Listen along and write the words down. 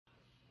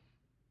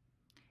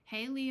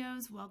Hey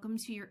Leos, welcome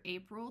to your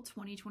April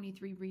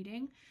 2023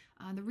 reading.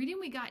 The reading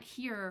we got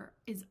here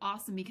is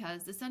awesome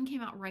because the sun came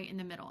out right in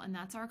the middle, and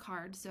that's our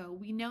card. So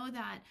we know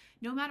that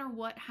no matter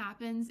what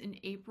happens in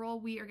April,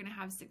 we are going to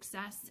have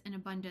success and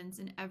abundance,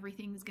 and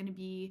everything's going to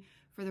be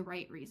for the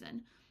right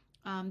reason.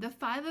 The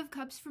Five of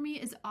Cups for me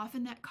is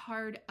often that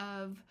card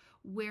of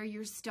where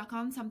you're stuck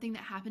on something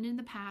that happened in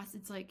the past.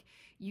 It's like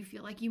you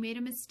feel like you made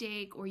a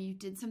mistake or you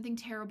did something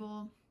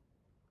terrible,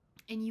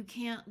 and you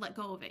can't let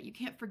go of it. You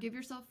can't forgive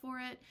yourself for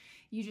it.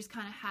 You just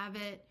kind of have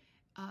it.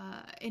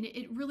 And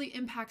it really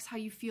impacts how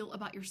you feel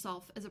about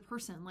yourself as a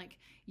person, like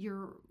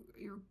your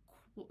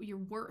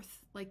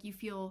worth. Like you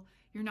feel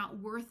you're not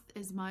worth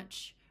as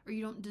much, or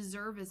you don't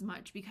deserve as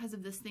much because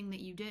of this thing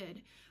that you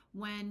did,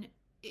 when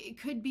it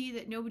could be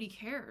that nobody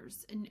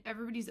cares and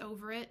everybody's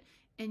over it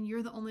and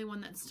you're the only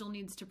one that still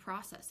needs to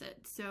process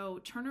it.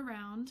 So turn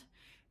around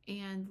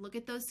and look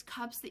at those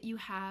cups that you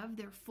have.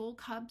 They're full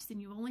cups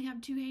and you only have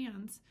two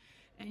hands,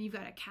 and you've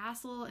got a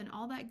castle and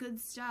all that good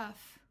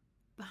stuff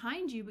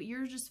behind you, but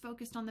you're just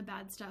focused on the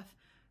bad stuff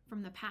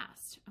from the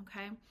past,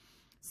 okay?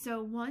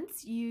 So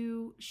once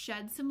you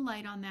shed some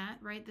light on that,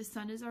 right, the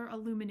sun is our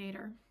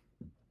illuminator,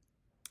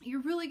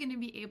 you're really going to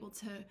be able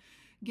to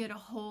get a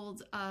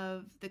hold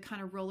of the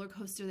kind of roller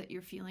coaster that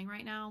you're feeling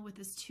right now with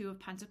this Two of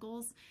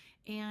Pentacles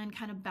and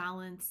kind of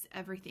balance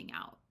everything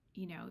out.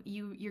 You know,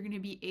 you're going to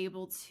be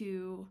able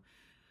to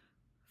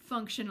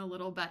function a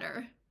little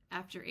better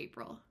after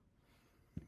April.